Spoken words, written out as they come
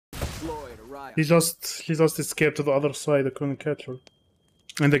Floyd arrived. He just escaped to the other side. I couldn't catch her.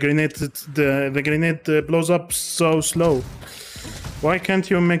 And the grenade blows up so slow. Why can't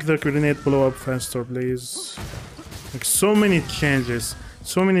you make the grenade blow up faster, please? Like so many changes.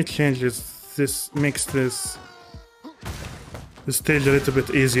 This makes this stage a little bit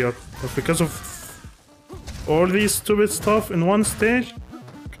easier. But because of all these stupid stuff in one stage,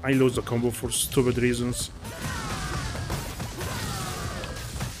 I lose the combo for stupid reasons.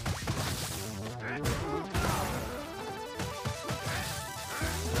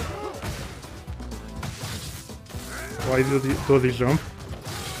 Why do they jump?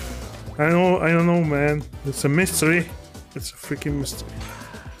 I don't know, man. It's a mystery. It's a freaking mystery.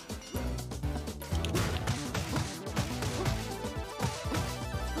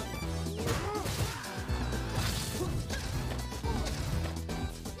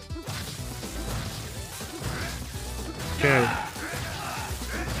 Okay.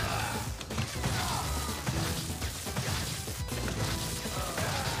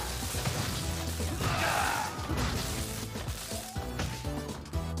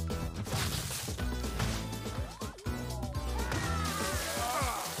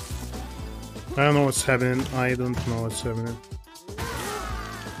 I don't know what's happening. I don't know what's happening.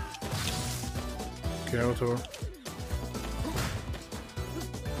 Okay, whatever.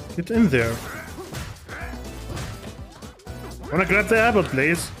 Get in there. Wanna grab the apple,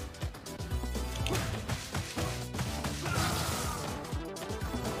 please?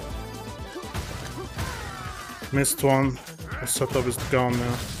 Missed one. The setup is gone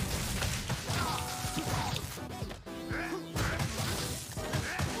now.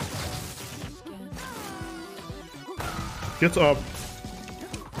 Get up.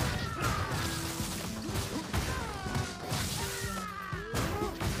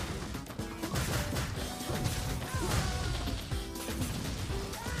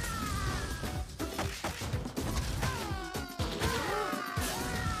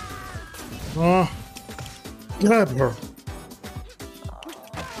 Oh, grab her.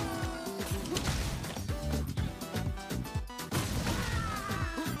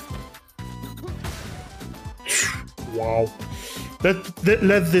 Wow.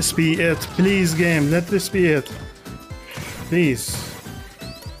 Let this be it. Please, game. Let this be it. Please.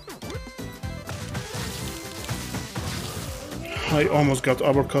 I almost got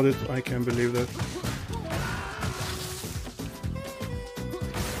uppercutted. I can't believe that.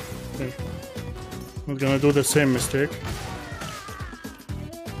 Okay. I'm gonna do the same mistake.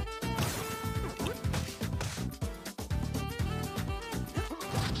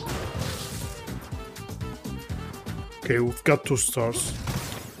 Okay, we've got 2 stars.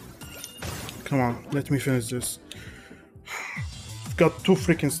 Come on, let me finish this. We've got 2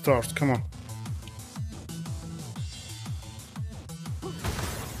 freaking stars, come on.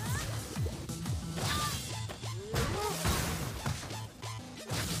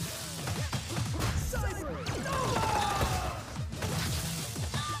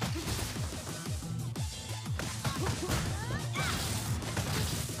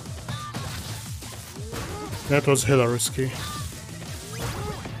 That was hella risky.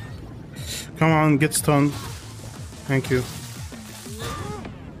 Come on, get stunned. Thank you.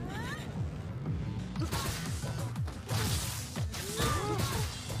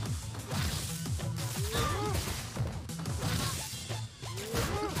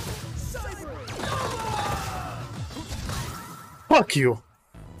 Fuck you!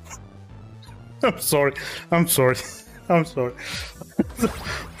 I'm sorry. I'm sorry. I'm sorry.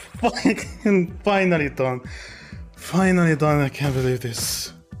 Finally done. Finally done. I can't believe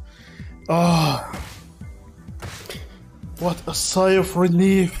this. Oh, what a sigh of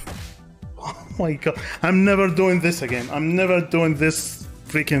relief. Oh my god. I'm never doing this again. I'm never doing this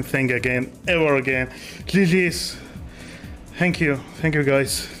freaking thing again. Ever again. GG's. Thank you. Thank you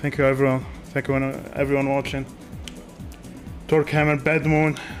guys. Thank you everyone. Thank you everyone watching. Torkhammer, Bad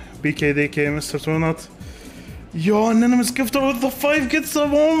Moon, BKDK, Mr. Tunat. Yo, anonymous gifter with the 5 gets up.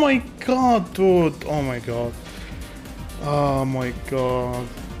 Oh my god, dude. Oh my god. Oh my god.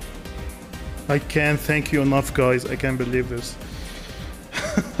 I can't thank you enough, guys. I can't believe this.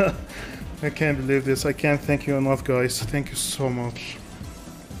 I can't believe this. I can't thank you enough, guys. Thank you so much.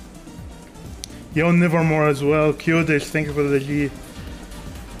 Yo, Nevermore as well. Q-Dish, thank you for the G.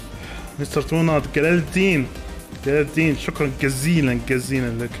 Mr. Tunat, Geraldine. Geraldine, شكرا جزيلا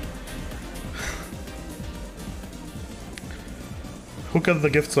جزيلا لك. Who got the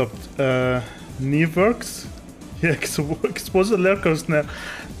gifts up? Neverks? Yeah, expose the lurkers now.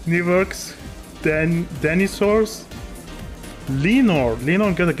 Neverks, Dinosaurs, Lenore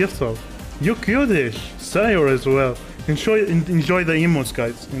got a gift up. You Q-Dish, Sayor as well. Enjoy the emotes,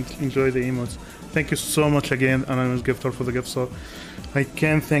 guys. Enjoy the emotes. Thank you so much again, Anonymous Gifter, for the gift sub. I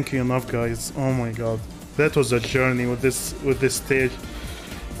can't thank you enough, guys. Oh my god, that was a journey with this stage.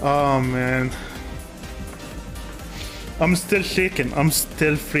 Oh man, I'm still shaking. I'm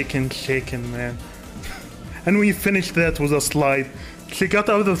still freaking shaking, man. And we finished that with a slide. She got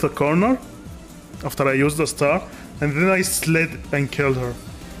out of the corner after I used the star, and then I slid and killed her.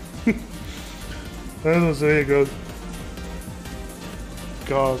 That was really good.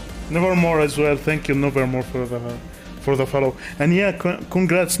 God, Nevermore as well. Thank you, Nevermore, for the follow. And yeah,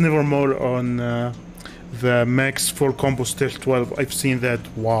 congrats, Nevermore, on the max full combo stage 12. I've seen that.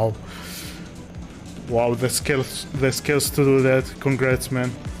 Wow, wow, the skills to do that. Congrats,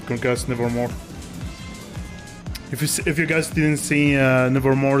 man. Congrats, Nevermore. If you guys didn't see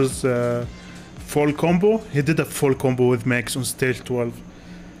Nevermore's full combo, he did a full combo with max on stage 12.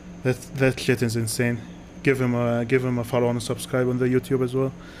 That shit is insane. Give him a follow and a subscribe on the YouTube as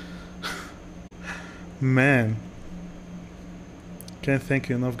well. Man, can't thank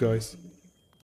you enough, guys.